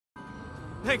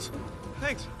Thanks.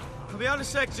 Thanks. I'll be out in a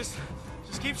sec. Just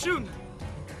keep shooting.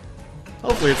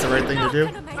 Hopefully it's the right thing to do.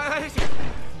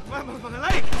 My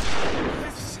leg.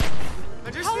 I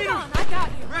just Hold need on, to I got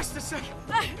you. rest a second.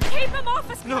 Keep him off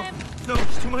us, No, Clem. no,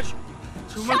 it's too much.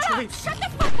 Too much Shut up! weight. Shut the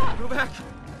fuck up! Go back.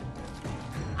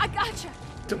 I got you.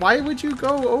 Why would you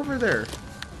go over there?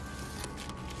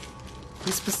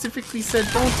 He specifically said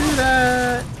don't do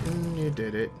that. And you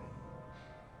did it.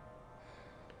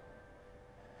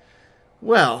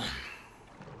 Well,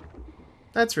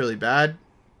 that's really bad.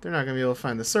 They're not going to be able to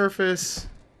find the surface.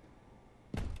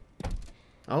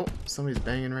 Oh, somebody's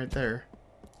banging right there.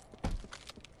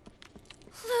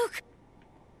 Luke!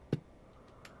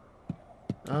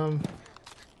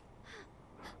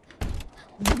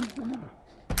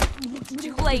 It's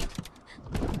too late.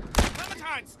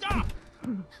 Clementine, stop!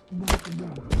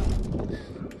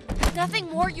 There's nothing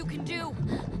more you can do.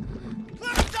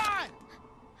 Clementine!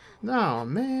 No,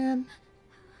 man.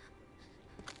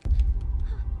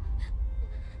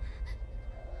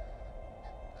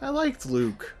 I liked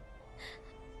Luke.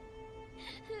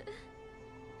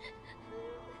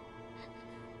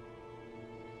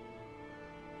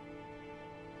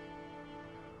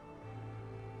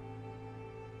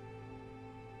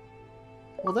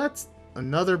 Well, that's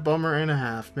another bummer and a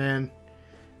half, man.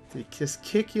 They just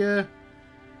kick you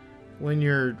when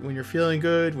you're feeling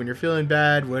good, when you're feeling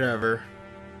bad, whatever.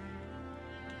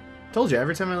 Told you,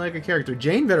 every time I like a character,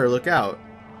 Jane better look out.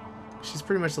 She's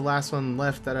pretty much the last one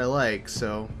left that I like,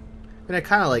 so. And I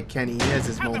kind of like Kenny. He has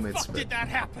his moments. How the fuck did that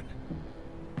happen?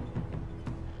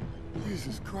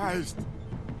 Jesus Christ.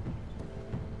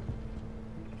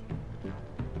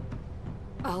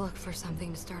 I'll look for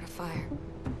something to start a fire.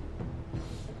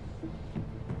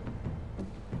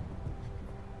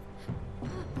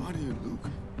 Why do you, Luke?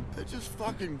 They're just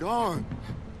fucking gone.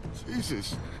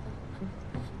 Jesus.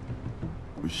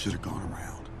 We should have gone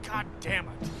around. God damn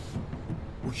it.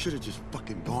 We should have just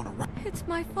fucking gone around. It's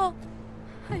my fault.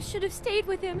 I should have stayed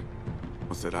with him.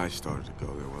 Once that ice started to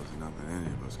go, there wasn't nothing any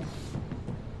of us could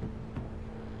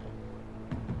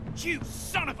do. You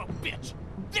son of a bitch!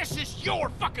 This is your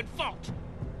fucking fault!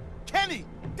 Kenny,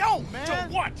 don't, man! So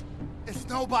what? It's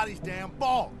nobody's damn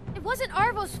fault. It wasn't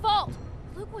Arvo's fault.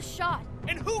 Luke was shot.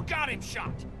 And who got him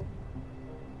shot?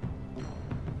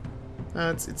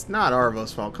 It's not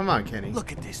Arvo's fault. Come on, Kenny.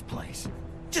 Look at this place.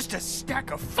 Just a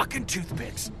stack of fucking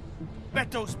toothpicks.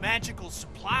 Bet those magical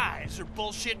supplies are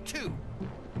bullshit too.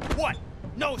 What?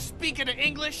 No speaking of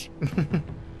English?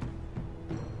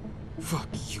 Fuck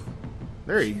you.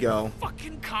 There you go.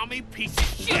 Fucking commie piece of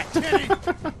shit! Kenny!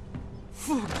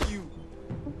 Fuck you.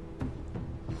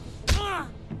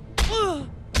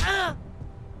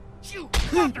 You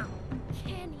mother!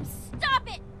 Kenny, stop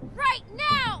it! Right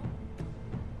now!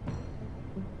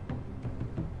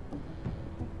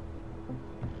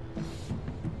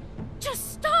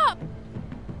 Just stop!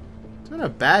 It's been a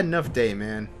bad enough day,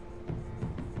 man.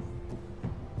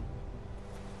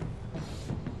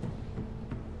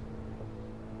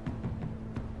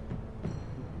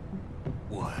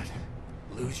 What?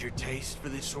 Lose your taste for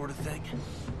this sort of thing?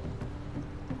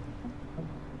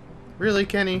 Really,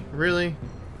 Kenny? Really?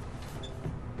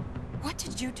 What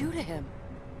did you do to him?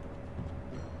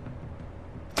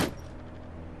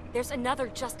 There's another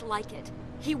just like it.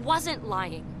 He wasn't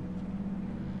lying.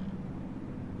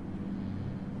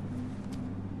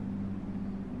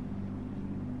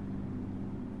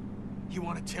 You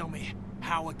want to tell me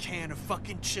how a can of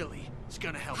fucking chili is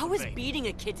gonna help How a is baby? beating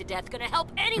a kid to death gonna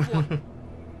help anyone?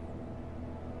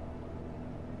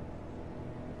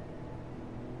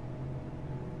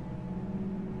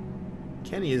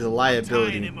 Kenny is a Tying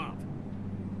liability. him up.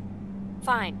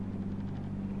 Fine.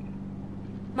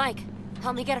 Mike,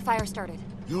 help me get a fire started.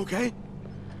 You okay?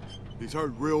 He's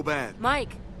hurt real bad.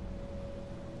 Mike!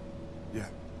 Yeah.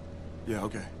 Yeah,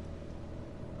 okay.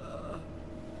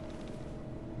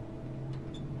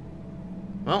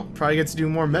 Well, probably get to do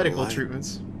more medical light?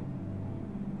 treatments.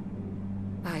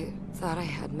 I thought I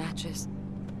had matches.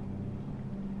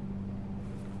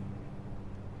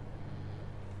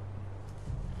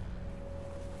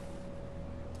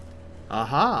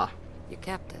 Aha! You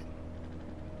kept it.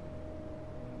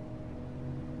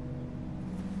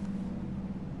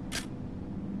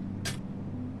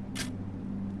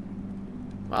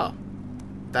 Wow.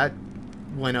 That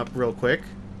went up real quick.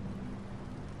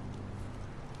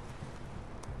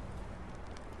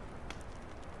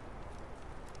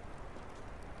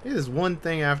 It is one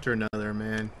thing after another,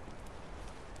 man.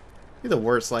 Be the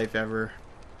worst life ever.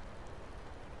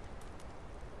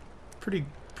 Pretty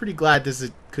glad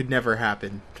could never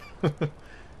happen.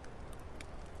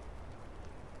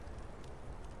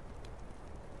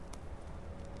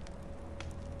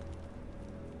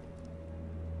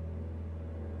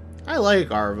 I like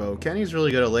Arvo. Kenny's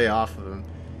really gonna lay off of him.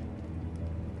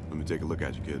 Let me take a look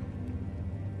at you, kid.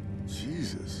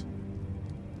 Jesus.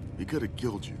 He could have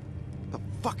killed you. The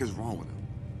fuck is wrong with him?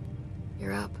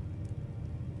 You're up.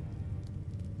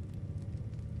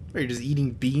 Are you just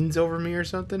eating beans over me or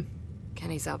something?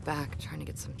 Kenny's out back trying to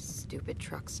get some stupid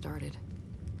truck started.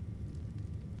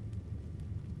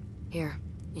 Here,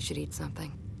 you should eat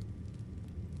something.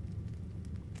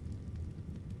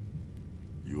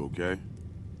 You okay?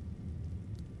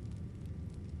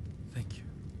 Thank you.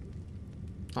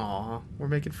 Aw, we're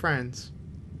making friends.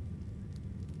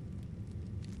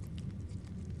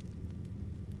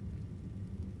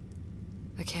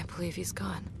 I can't believe he's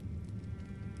gone.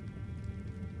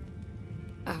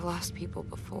 I've lost people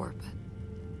before,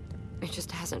 but it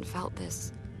just hasn't felt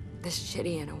this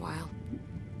shitty in a while.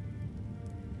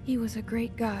 He was a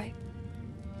great guy.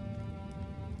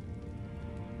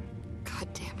 God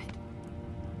damn it.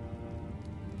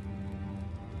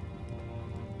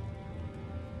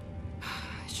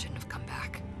 I shouldn't have come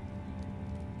back.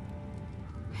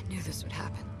 I knew this would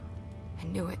happen. I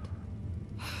knew it.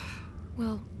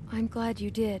 Well, I'm glad you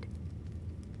did.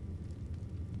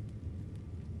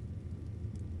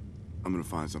 I'm gonna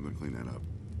find something to clean that up.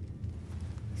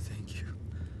 Thank you.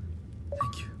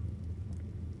 Thank you.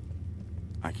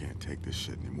 I can't take this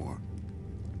shit anymore.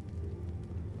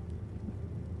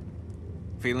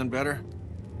 Feeling better?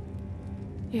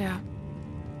 Yeah.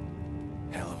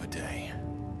 Hell of a day.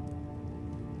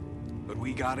 But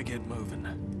we gotta get moving.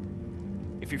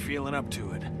 If you're feeling up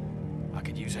to it, I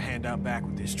could use a hand out back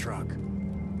with this truck.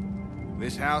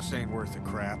 This house ain't worth a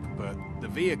crap, but the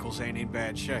vehicles ain't in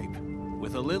bad shape.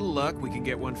 With a little luck, we can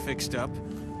get one fixed up,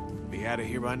 be out of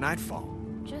here by nightfall.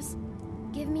 Just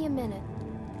give me a minute.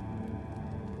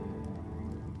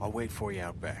 I'll wait for you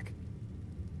out back.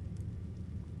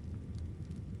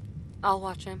 I'll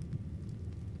watch him.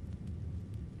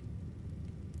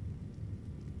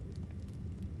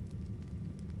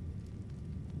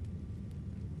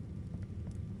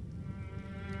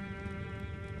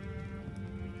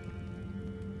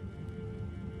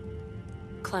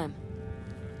 Clem.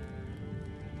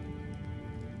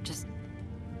 Just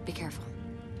be careful.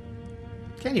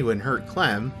 Kenny wouldn't hurt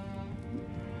Clem.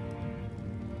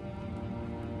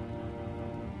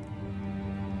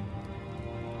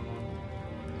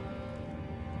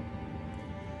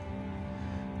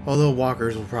 Although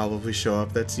walkers will probably show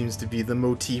up, that seems to be the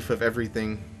motif of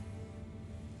everything.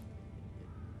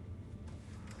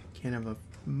 Can't have a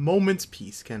moment's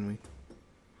peace, can we?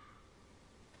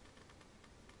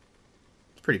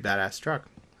 It's a pretty badass truck.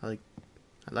 I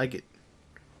like it.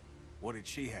 What did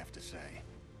she have to say?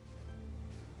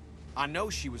 I know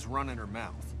she was running her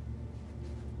mouth.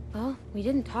 Well, we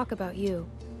didn't talk about you.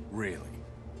 Really?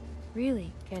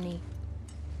 Really, Kenny.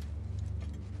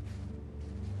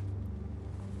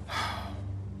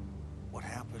 What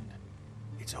happened?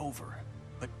 It's over.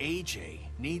 But AJ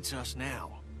needs us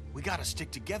now. We gotta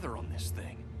stick together on this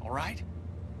thing, all right?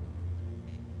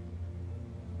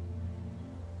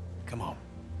 Come on.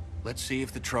 Let's see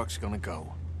if the truck's gonna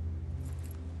go.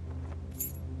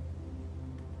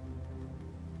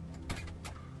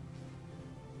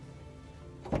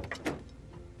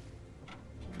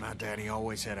 My daddy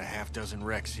always had a half-dozen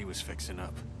wrecks he was fixing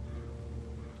up.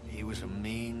 He was a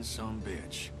mean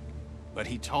sumbitch, but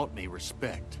he taught me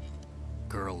respect.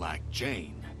 Girl like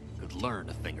Jane could learn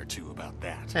a thing or two about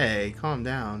that. Hey, calm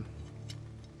down.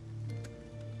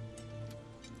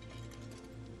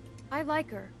 I like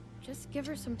her. Just give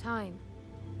her some time.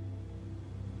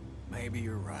 Maybe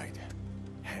you're right.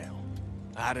 Hell,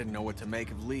 I didn't know what to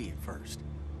make of Lee at first.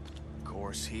 Of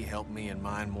course, he helped me in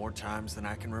mine more times than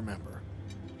I can remember.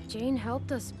 Jane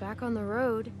helped us back on the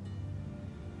road.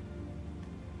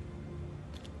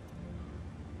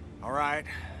 All right,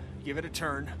 give it a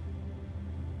turn.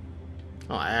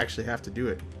 Oh, I actually have to do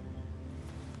it.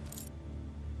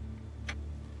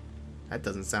 That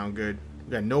doesn't sound good.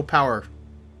 We got no power.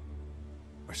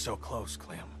 We're so close,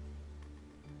 Clem.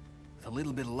 With a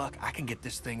little bit of luck, I can get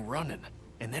this thing running,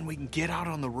 and then we can get out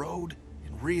on the road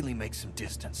and really make some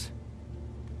distance.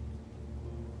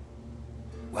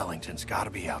 Wellington's gotta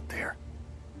be out there.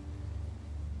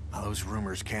 Now, those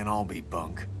rumors can't all be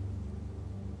bunk.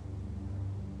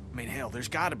 I mean, hell, there's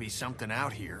gotta be something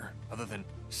out here, other than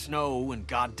snow and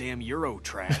goddamn Euro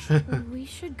trash. We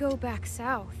should go back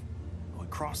south. We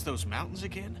cross those mountains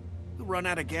again? We'll run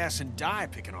out of gas and die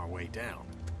picking our way down.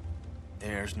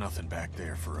 There's nothing back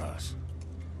there for us.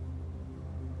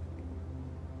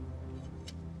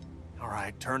 All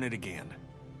right, turn it again.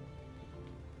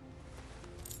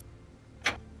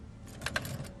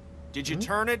 Did you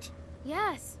turn it?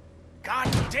 Yes. God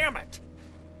damn it!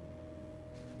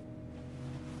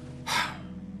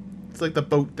 It's like the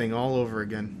boat thing all over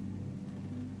again.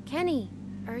 Kenny,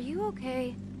 are you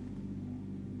okay?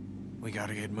 We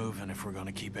gotta get moving if we're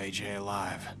gonna keep AJ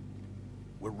alive.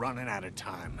 We're running out of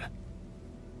time.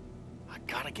 I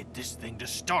gotta get this thing to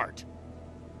start.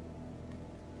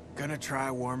 Gonna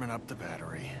try warming up the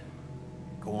battery.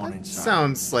 Go on That inside.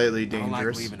 sounds slightly I don't like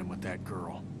dangerous. leaving him with that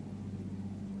girl.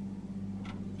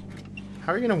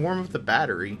 How are you gonna warm up the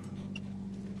battery?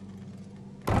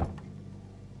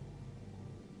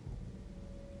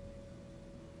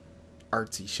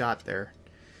 Artsy shot there.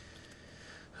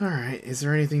 Alright, is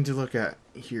there anything to look at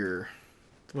here?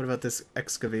 What about this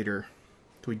excavator?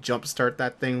 Do we jump start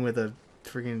that thing with a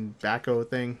freaking backhoe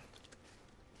thing?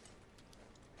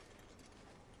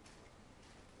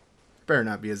 Better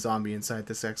not be a zombie inside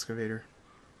this excavator.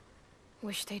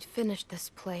 Wish they'd finished this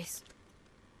place.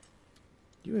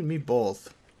 You and me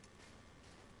both.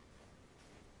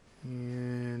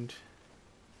 And...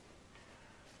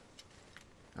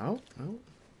 Oh,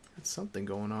 that's something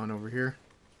going on over here.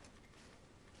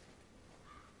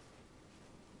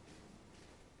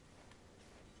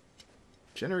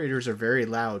 Generators are very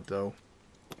loud, though.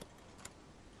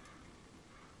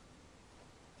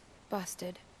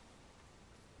 Busted.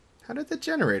 How did the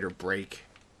generator break?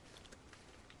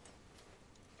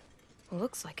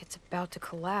 Looks like it's about to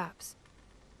collapse.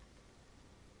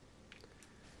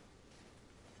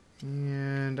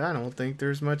 And I don't think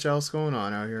there's much else going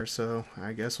on out here, so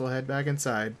I guess we'll head back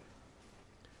inside.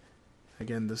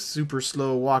 Again, the super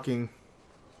slow walking.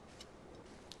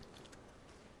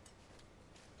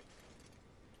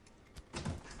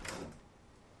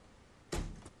 At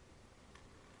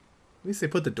least they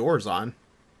put the doors on.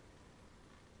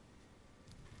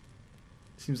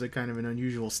 Seems like kind of an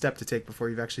unusual step to take before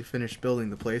you've actually finished building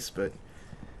the place, but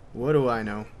what do I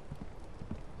know?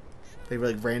 They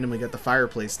like randomly got the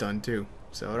fireplace done too,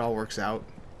 so it all works out.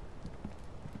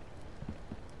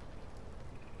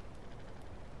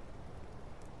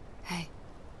 Hey.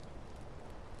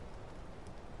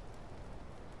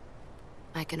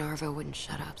 Mike and Arvo wouldn't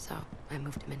shut up, so I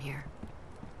moved him in here.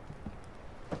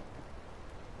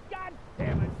 God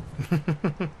damn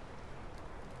it!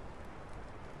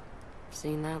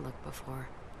 Seen that look before.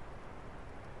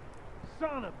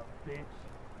 Son of a bitch!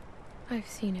 I've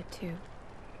seen it too.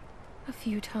 A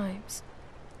few times.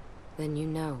 Then you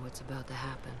know what's about to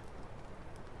happen.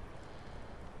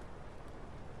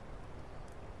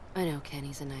 I know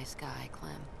Kenny's a nice guy,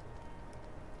 Clem.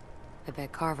 I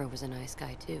bet Carver was a nice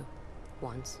guy too.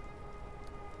 Once.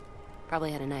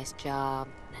 Probably had a nice job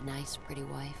and a nice, pretty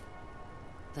wife.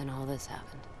 Then all this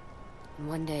happened. And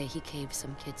one day he caved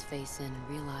some kid's face in and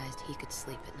realized he could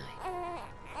sleep at night.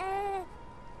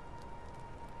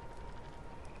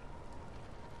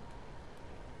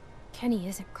 Kenny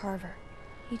isn't Carver.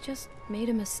 He just made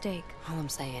a mistake. All I'm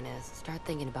saying is, start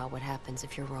thinking about what happens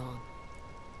if you're wrong.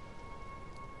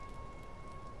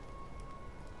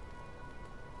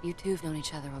 You two have known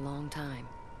each other a long time.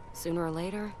 Sooner or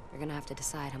later, you're gonna have to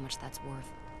decide how much that's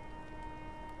worth.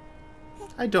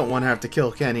 I don't want to have to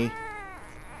kill Kenny.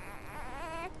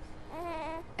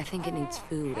 I think it needs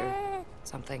food or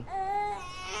something.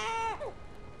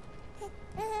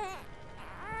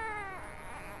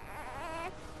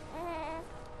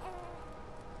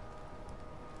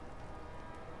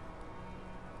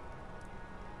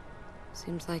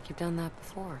 Seems like you've done that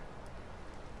before.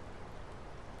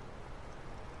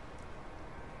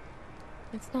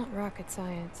 It's not rocket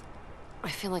science. I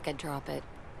feel like I'd drop it.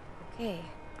 Okay,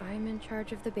 I'm in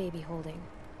charge of the baby holding.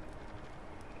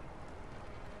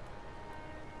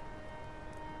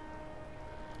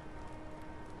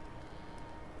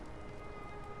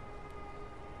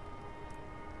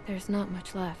 There's not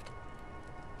much left.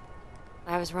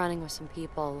 I was running with some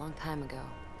people a long time ago,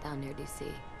 down near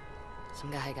DC. Some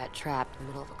guy got trapped in the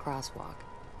middle of a crosswalk.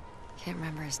 Can't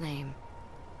remember his name.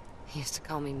 He used to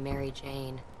call me Mary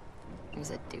Jane. He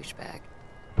was a douchebag.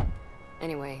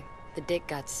 Anyway, the dick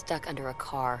got stuck under a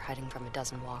car hiding from a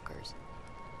dozen walkers.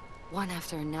 One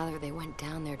after another, they went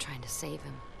down there trying to save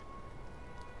him.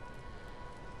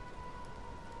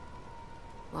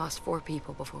 Lost 4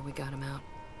 people before we got him out.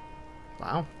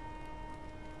 Wow.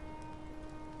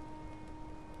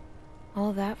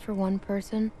 All that for one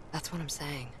person? That's what I'm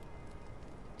saying.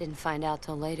 Didn't find out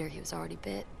till later he was already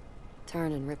bit.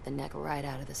 Turned and ripped the neck right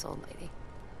out of this old lady.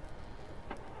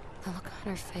 The look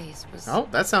on her face was... Oh,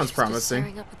 that sounds she was just promising.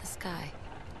 staring up at the sky,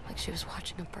 like she was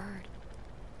watching a bird.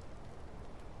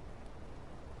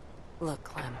 Look,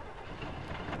 Clem.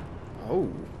 Oh.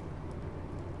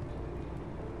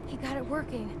 He got it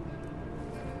working.